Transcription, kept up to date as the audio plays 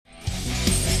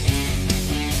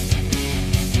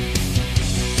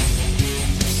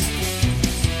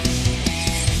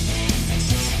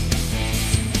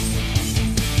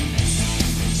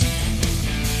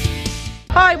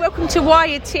welcome to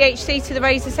Wired THC to the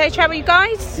Razor's Edge. How are you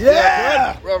guys?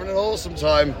 Yeah! We're having an awesome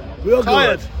time. We're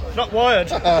Tired, good. not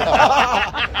wired.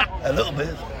 A little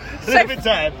bit. A little bit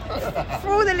tired. For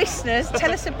all the listeners,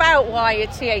 tell us about Wired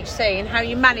THC and how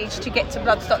you managed to get to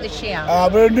Bloodstock this year.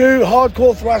 We're a new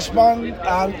hardcore thrash band,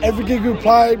 and every gig we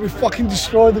play, we fucking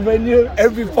destroy the venue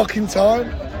every fucking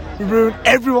time. We ruin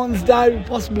everyone's day we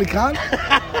possibly can.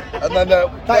 And then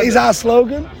That is our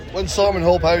slogan. when Simon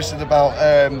Hall posted about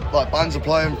like bands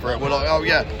applying for it, we're like, oh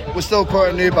yeah, we're still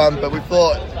quite a new band, but we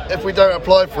thought if we don't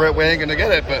apply for it, we ain't gonna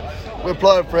get it. But we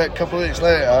applied for it a couple of weeks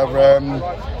later.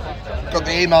 Got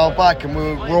the email back, and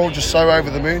we're all just so over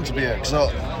the moon to be here. So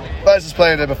Bez has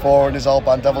played it before in his old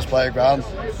band Devil's Playground.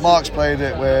 Mark's played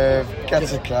it with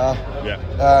Get a Car. Yeah.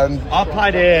 And I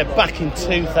played here back in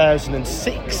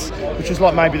 2006, which was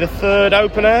like maybe the third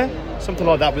open air, something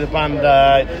like that, with a band,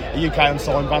 a UK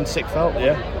unsigned band, Sick Felt.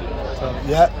 Yeah.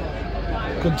 Yeah.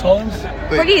 Good times.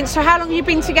 Brilliant. So how long have you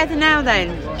been together now then?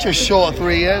 just short of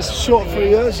 3 years. Short 3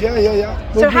 years,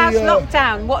 yeah. So how's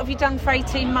lockdown? What have you done for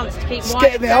 18 months to keep Just Wired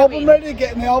getting the going?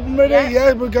 album ready.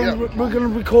 Yeah, we're going Yeah. to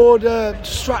record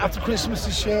straight after Christmas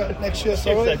next year.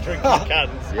 Sorry. They're drinking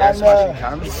cans. And, Smashing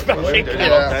cans. Smashing cans.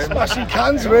 Yeah. smashing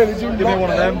cans, really. Give me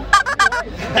one of them.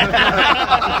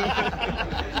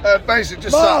 Basically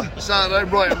just sat at home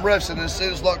writing riffs, and as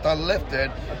soon as lockdown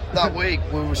lifted, that week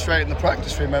we were straight in the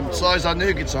practice room. And besides our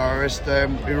new guitarist,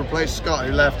 we replaced Scott,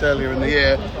 who left earlier in the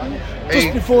year.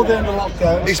 Just before the end of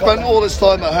lockdown. He spent all his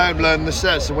time at home learning the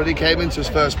set, so when he came into his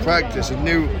first practice, he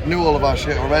knew all of our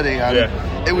shit already, and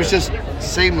it was just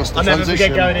seamless. I never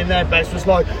forget going in there. Bess was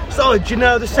like, "So, do you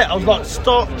know the set?" I was like,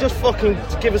 "Stop! Just fucking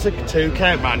give us a 2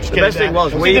 count, man." Just The best thing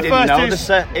was we didn't know the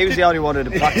set. He was the only one who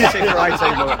had practiced it for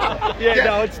 18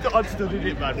 months. No, I'd studied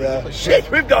it, man. Yeah. Shit,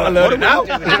 we've got to learn it now.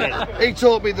 He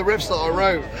taught me the riffs that I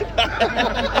wrote.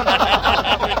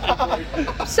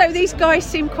 So these guys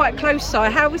seem quite close. So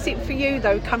how was it for you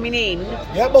though coming in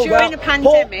well, during a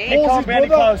pandemic? Can't be any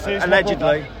closer.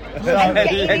 Allegedly.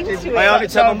 Getting into I it. only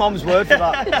take my mum's word for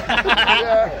that.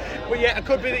 Well, yeah, it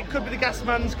could be the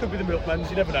Gasmans, could be the Milkmans,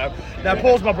 you never know. Now,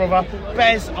 Paul's my brother.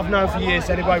 Bez, I've known for years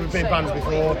anyway. We've been in bands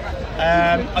before.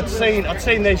 I'd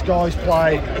seen these guys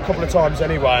play a couple of times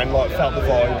anyway, and like felt the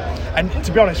vibe. And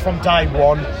to be honest, from day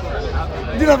one,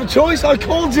 You didn't have a choice, I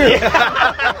called you.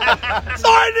 So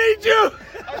I need you.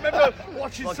 I remember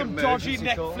watching Like some dodgy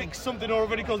emergency call. Netflix something, or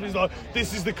everybody calls me, he's like,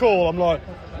 "This is the call." I'm like,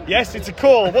 "Yes, it's a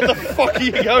call. What the fuck are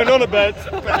you going on about?"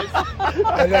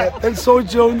 And then so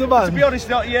joined the band. To be honest,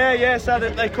 yeah. So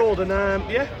they called, and I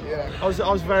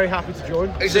was very happy to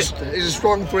join. He's a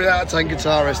strong 3 out of 10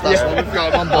 guitarist. That's what we've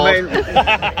got him on I board. mean,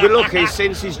 we're lucky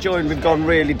since he's joined, we've gone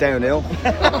really downhill.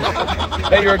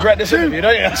 Then you regret this interview,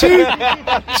 don't you?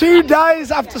 2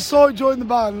 days after Soy joined the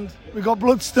band, we got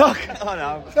Bloodstock. I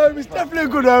know. So it was definitely a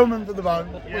good omen for the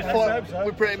band.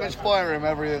 We pretty much fire him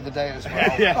every other day as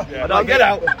well. Yeah. I don't get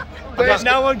out. But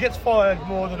no one gets fired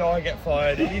more than I get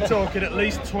fired. You're talking at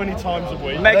least 20 times a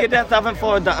week. Megadeth haven't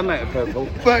fired that amount of people.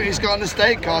 But he's got an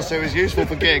estate car, so he's useful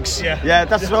for gigs. Yeah,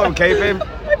 that's what I'm keeping.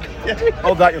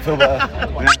 Hold that, you'll feel better.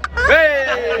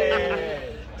 Hey!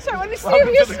 So on a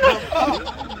serious note,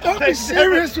 Don't be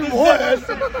serious with words.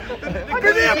 I've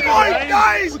been here 5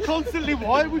 days. We're constantly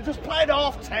why? We've just played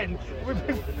 10:30. We've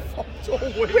been fucked all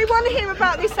week. we want to hear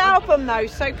about this album though.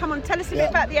 So come on, tell us a bit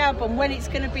about the album, when it's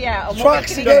going to be out, and what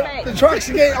Tracks we are can getting, expect. the tracks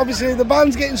are getting, obviously the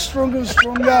band's getting stronger and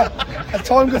stronger as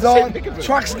time goes on.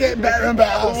 Tracks are getting better and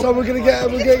better. So we're gonna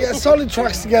get solid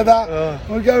tracks together.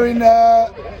 We're going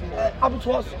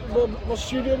Abattoir's what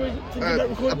studio we thinking about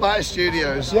recording? About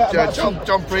Studios. Yeah,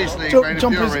 John Priestley, John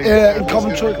Priestley, in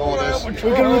Coventry. We're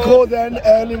going to record then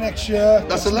early next year.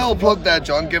 That's a little plug there,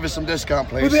 John. Give us some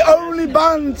discount, We're please. the only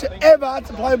band ever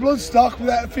to play Bloodstock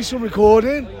without official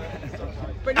recording.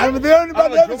 And we're the only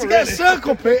band ever to get a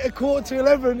circle pit at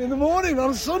 11:15 in the morning on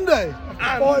a Sunday.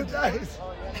 5 days.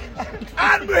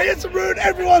 And we're here to ruin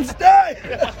everyone's day.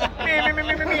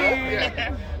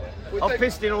 I've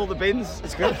pissed in all the bins.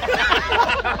 It's good.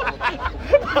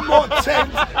 More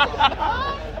tent.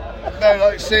 No,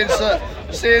 like seeing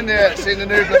the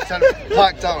new Blood tent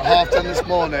packed out at 10:30 this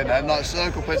morning, and like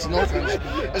circle pits and nothing.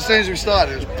 As soon as we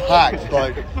started, it was packed.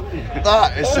 Like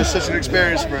that is just such an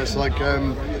experience for us. Like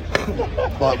When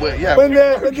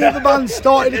the other band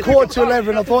started at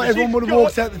 11:15, I thought everyone would have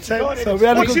walked out the tent. So we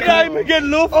had a What's good your name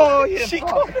again, love? Oh, yeah.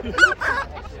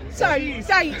 So,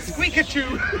 dates. Pikachu.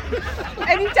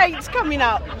 Any dates coming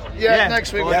up? Yeah,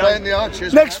 next week we're playing the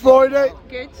Archers. Next Friday.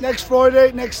 Good. Next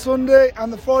Friday, next Sunday,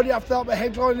 and the Friday after that we're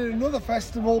headlining another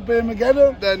festival,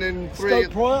 Birmingham. Then in Stoke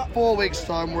Prior. 4 weeks'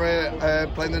 time we're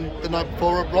playing the night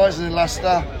before Uprising in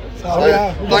Leicester. So,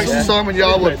 yeah, thanks to Simon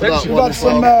Yarwood for that we've one had as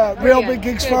well. some real big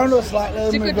gigs thrown us like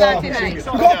It's a them. good night, isn't it? We've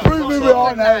got to prove who we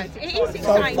are now. It is So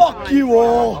exciting. fuck you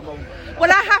all.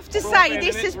 Well, I have to say,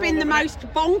 this has been the most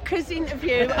bonkers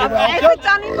interview I've ever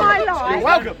done in my life. You're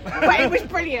welcome. But it was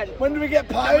brilliant. When do we get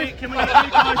paid?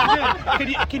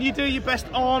 Can you do your best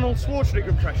Arnold Schwarzenegger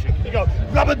impression? Can you go,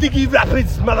 Rubber Diggy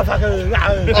Rapids, motherfucker?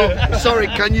 Oh, sorry,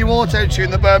 can you auto-tune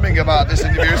the Birmingham out of this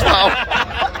interview as well?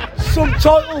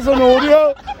 Subtitles and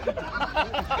audio.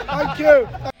 Thank you.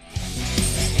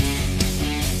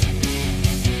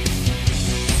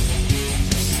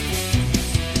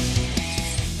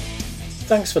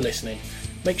 Thanks for listening.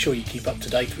 Make sure you keep up to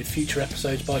date with future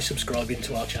episodes by subscribing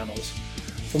to our channels.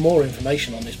 For more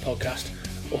information on this podcast,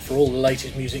 or for all the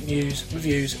latest music news,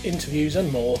 reviews, interviews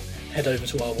and more, head over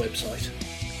to our website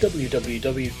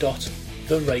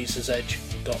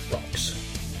www.therazorsedge.rocks.